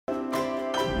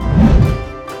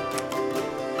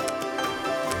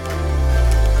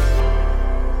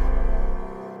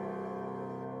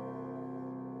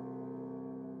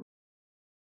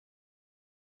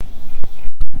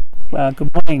Well,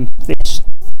 good morning this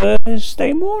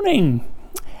Thursday morning.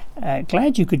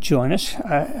 Glad you could join us.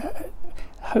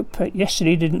 Hope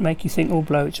yesterday didn't make you think, oh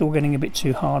blow, it's all getting a bit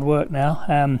too hard work now.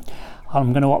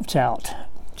 I'm going to opt out.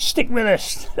 Stick with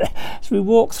us as we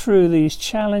walk through these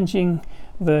challenging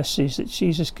verses that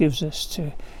Jesus gives us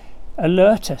to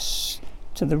alert us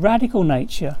to the radical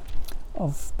nature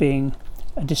of being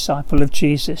a disciple of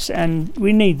Jesus, and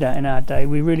we need that in our day.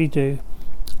 We really do.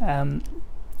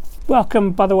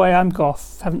 Welcome, by the way. I'm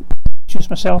Goff. Haven't introduced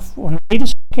myself. One of the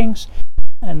leaders of Kings,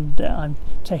 and I'm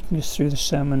taking us through the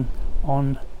Sermon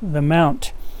on the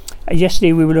Mount.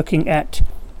 Yesterday we were looking at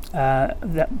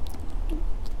that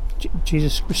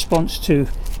Jesus' response to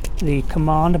the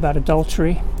command about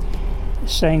adultery,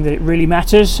 saying that it really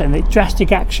matters and the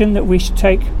drastic action that we should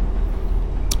take.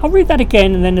 I'll read that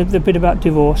again, and then the bit about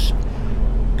divorce.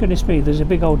 Goodness me, there's a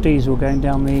big old diesel going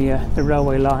down the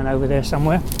railway line over there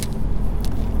somewhere.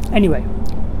 Anyway,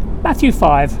 Matthew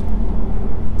 5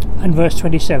 and verse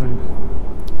 27.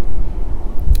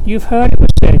 You've heard it was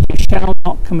said, you shall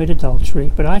not commit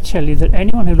adultery, but I tell you that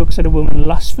anyone who looks at a woman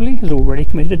lustfully has already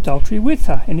committed adultery with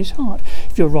her in his heart.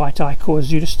 If your right eye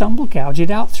causes you to stumble, gouge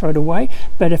it out, throw it away.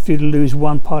 Better for you to lose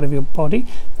one part of your body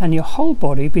than your whole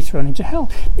body be thrown into hell.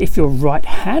 If your right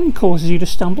hand causes you to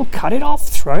stumble, cut it off,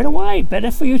 throw it away.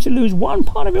 Better for you to lose one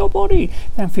part of your body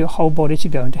than for your whole body to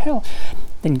go into hell.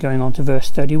 Then going on to verse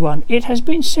 31, it has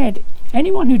been said,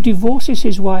 anyone who divorces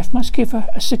his wife must give her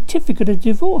a certificate of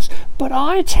divorce. But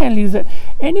I tell you that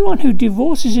anyone who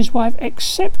divorces his wife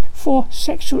except for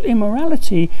sexual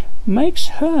immorality makes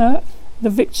her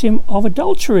the victim of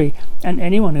adultery. And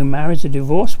anyone who marries a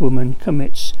divorced woman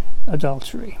commits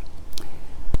adultery.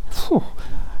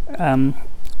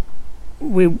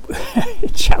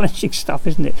 Challenging stuff,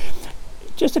 isn't it?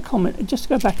 Just a comment, just to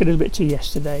go back a little bit to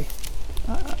yesterday.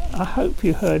 I hope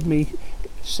you heard me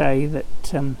say that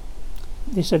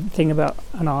this thing about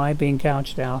an eye being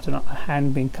gouged out and a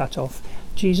hand being cut off.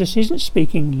 Jesus isn't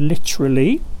speaking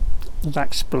literally, as I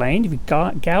explained. If you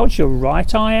gouge your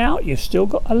right eye out, you've still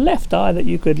got a left eye that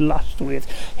you could lust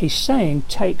with. He's saying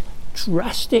take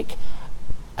drastic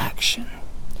action.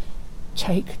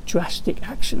 Take drastic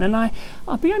action. And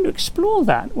I'll be able to explore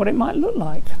that, what it might look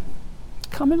like.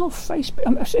 Coming off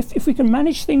Facebook. If we can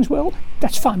manage things well,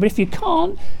 that's fine. But if you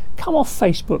can't, come off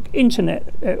Facebook, internet,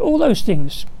 all those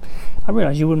things. I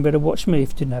realise you wouldn't be able to watch me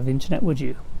if you didn't have the internet, would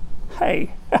you?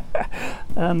 Hey.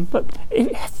 But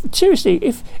seriously,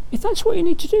 if that's what you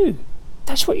need to do,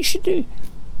 that's what you should do.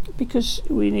 Because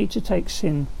we need to take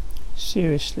sin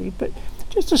seriously. But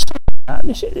just to say that,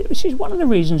 this is one of the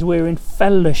reasons we're in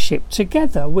fellowship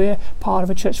together. We're part of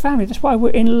a church family. That's why we're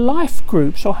in life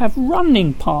groups or have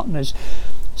running partners,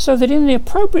 so that in the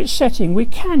appropriate setting we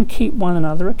can keep one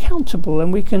another accountable,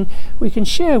 and we can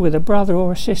share with a brother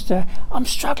or a sister, I'm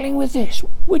struggling with this.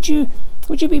 Would you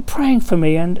be praying for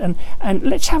me? And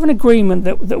let's have an agreement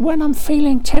that when I'm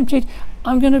feeling tempted,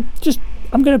 I'm going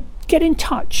to get in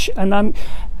touch. And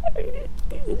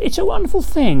it's a wonderful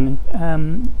thing,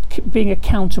 being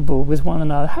accountable with one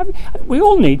another. We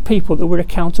all need people that we're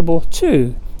accountable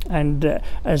to, and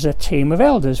as a team of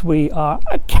elders, we are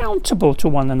accountable to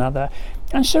one another.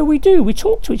 And so we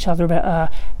talk to each other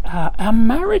about our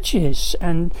marriages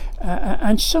and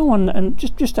so on, and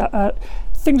just things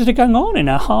that are going on in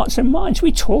our hearts and minds.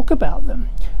 We talk about them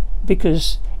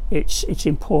because it's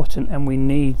important, and we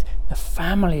need the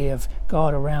family of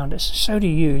God around us. So do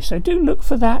you. So do look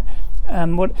for that.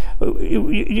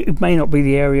 It may not be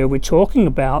the area we're talking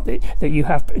about that you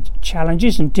have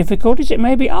challenges and difficulties. It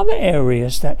may be other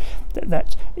areas that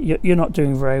you're not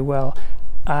doing very well.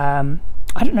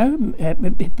 I don't know.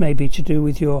 It may be to do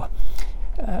with your.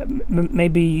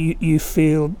 Maybe you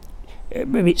feel.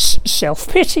 Maybe it's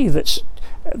self-pity that's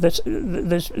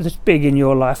big in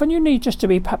your life, and you need just to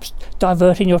be perhaps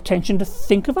diverting your attention to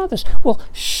think of others. Well,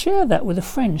 share that with a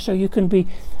friend, so you can be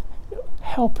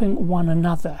helping one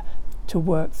another to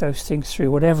work those things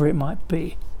through, whatever it might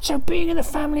be. So being in the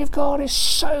family of God is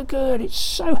so good. It's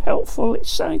so helpful. It's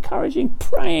so encouraging.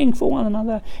 Praying for one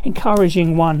another,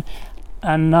 encouraging one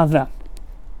another.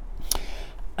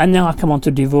 And now I come on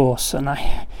to divorce, and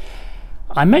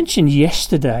I mentioned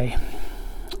yesterday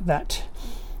that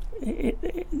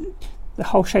the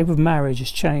whole shape of marriage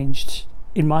has changed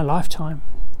in my lifetime.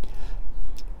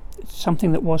 It's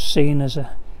something that was seen as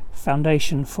a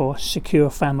foundation for secure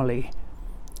family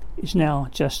is now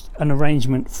just an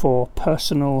arrangement for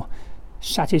personal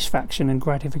satisfaction and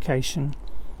gratification.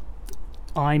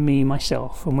 I, me,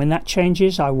 myself. And when that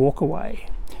changes, I walk away.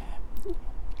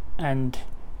 And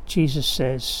Jesus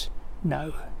says,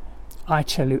 no. I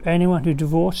tell you, anyone who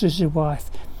divorces his wife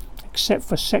except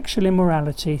for sexual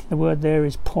immorality. The word there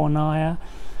is porneia.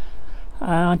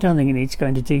 I don't think it needs to go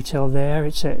into detail there.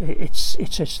 It's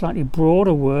a slightly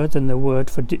broader word than the word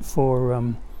for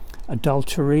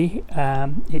adultery.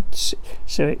 Let's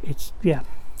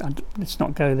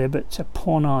not go there. But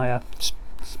porneia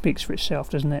speaks for itself,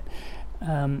 doesn't it?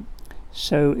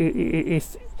 So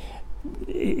if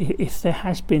there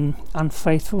has been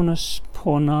unfaithfulness,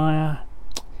 porneia,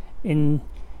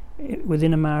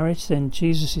 within a marriage, then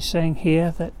Jesus is saying here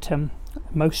that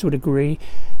most would agree.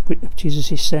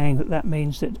 Jesus is saying that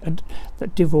means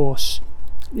that divorce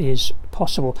is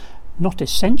possible. Not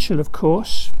essential, of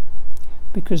course,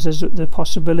 because there's the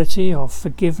possibility of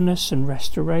forgiveness and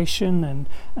restoration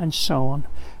and so on.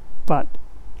 But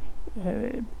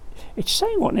it's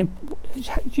saying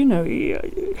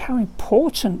how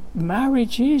important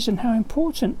marriage is, and how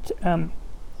important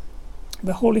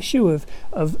the whole issue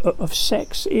of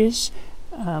sex is.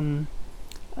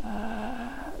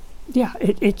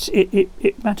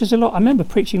 It matters a lot. I remember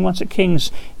preaching once at King's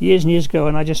years and years ago,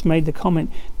 and I just made the comment: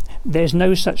 there's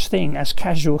no such thing as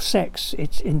casual sex.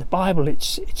 It's in the Bible.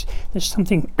 There's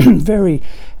something very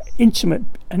intimate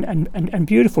and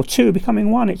beautiful. Two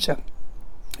becoming one. It's a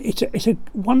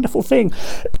wonderful thing.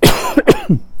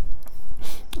 And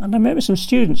I remember some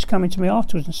students coming to me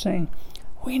afterwards and saying,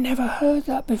 "We never heard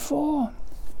that before."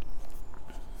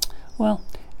 Well,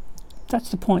 that's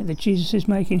the point that Jesus is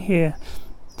making here.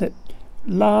 That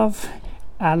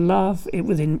our love,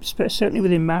 certainly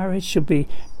within marriage, should be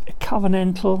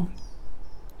covenantal,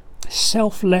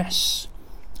 selfless,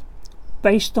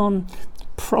 based on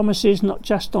promises, not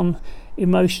just on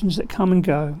emotions that come and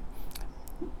go.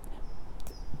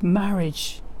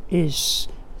 Marriage is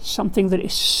something that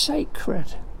is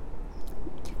sacred.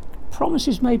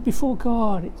 Promises made before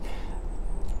God.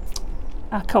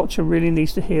 Our culture really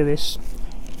needs to hear this.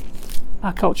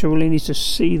 Our culture really needs to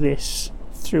see this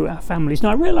through our families. Now,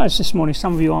 I realise this morning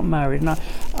some of you aren't married, and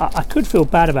I could feel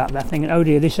bad about that, thinking, oh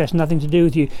dear, this has nothing to do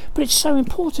with you. But it's so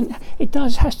important. It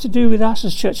has to do with us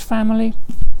as church family.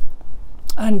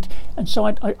 And so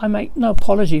I make no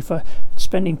apology for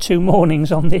spending 2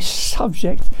 mornings on this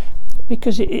subject,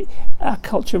 because our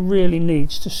culture really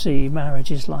needs to see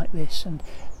marriages like this and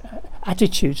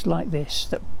attitudes like this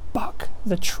that buck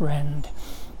the trend,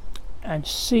 and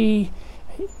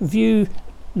view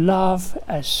love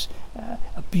as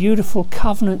a beautiful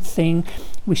covenant thing.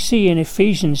 We see in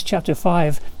Ephesians chapter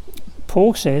 5,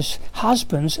 Paul says,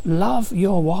 "Husbands, love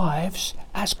your wives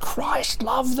as Christ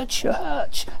loved the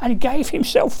church and gave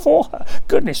himself for her."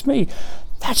 Goodness me,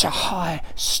 that's a high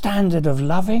standard of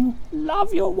loving.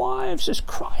 Love your wives as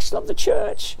Christ loved the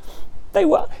church. They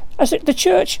were, the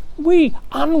church, we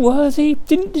unworthy,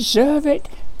 didn't deserve it,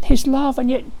 his love, and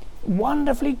yet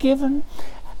wonderfully given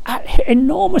at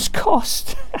enormous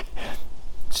cost.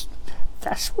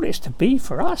 That's what it's to be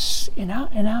for us in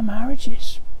our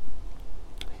marriages.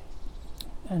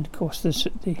 And of course, there's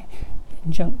the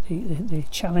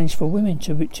challenge for women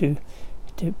to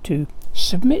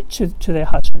submit to their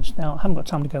husbands. Now, I haven't got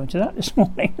time to go into that this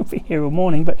morning. We'll be here all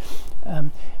morning, but the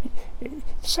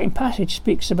same passage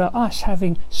speaks about us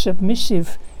having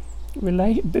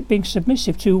being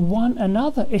submissive to one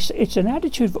another. It's an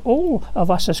attitude of all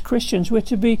of us as Christians. We're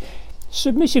to be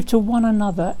submissive to one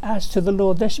another as to the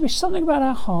Lord. There should be something about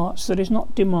our hearts that is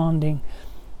not demanding,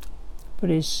 but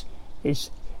is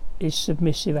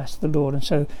submissive as to the Lord. And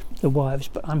so the wives.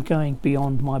 But I'm going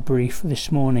beyond my brief this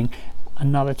morning.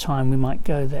 Another time we might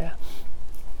go there.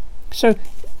 So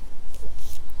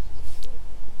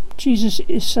Jesus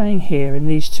is saying here in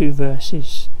these 2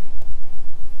 verses,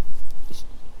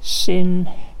 sin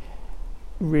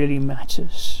really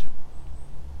matters.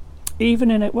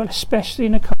 Especially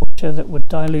in a culture that would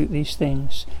dilute these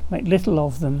things, make little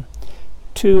of them,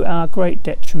 to our great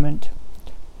detriment,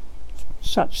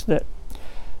 such that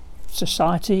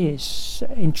society is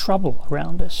in trouble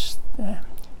around us,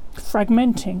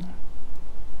 fragmenting.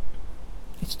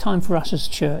 It's time for us as a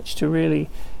church to really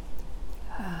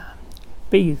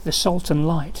be the salt and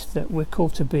light that we're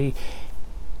called to be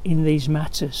in these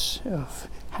matters of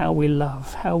how we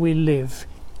love, how we live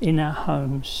in our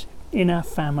homes, in our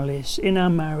families, in our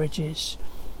marriages,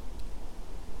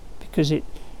 because it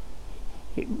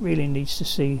really needs to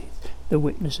see the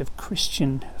witness of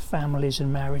Christian families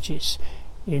and marriages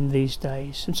in these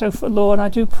days. And so, Lord, I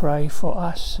do pray for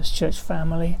us as church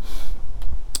family.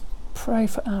 Pray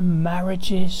for our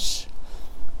marriages.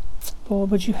 Lord,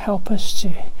 would you help us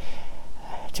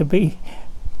to be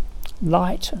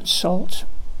light and salt,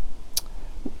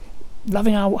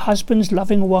 loving our husbands,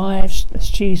 loving wives as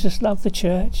Jesus loved the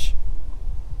church,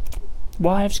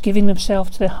 wives giving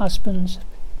themselves to their husbands,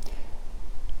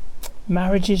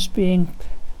 marriages being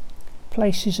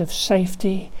places of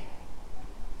safety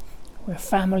where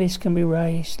families can be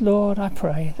raised. Lord, I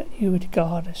pray that you would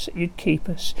guard us, that you'd keep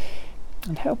us,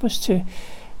 and help us to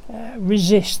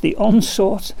resist the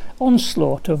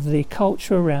onslaught of the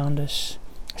culture around us,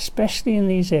 especially in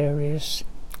these areas,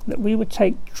 that we would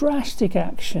take drastic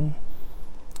action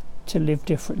to live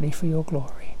differently for your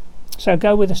glory. So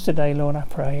go with us today, Lord, I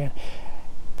pray, and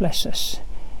bless us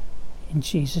in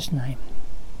Jesus' name.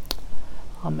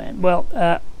 Amen. Well,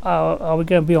 we're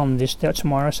going beyond this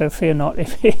tomorrow, so fear not.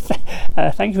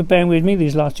 Thank you for bearing with me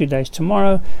these last 2 days.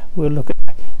 Tomorrow we'll look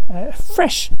at a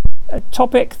fresh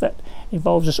topic that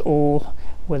involves us all,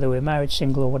 whether we're married,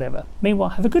 single, or whatever. Meanwhile,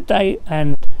 have a good day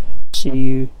and see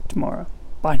you tomorrow.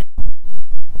 Bye now.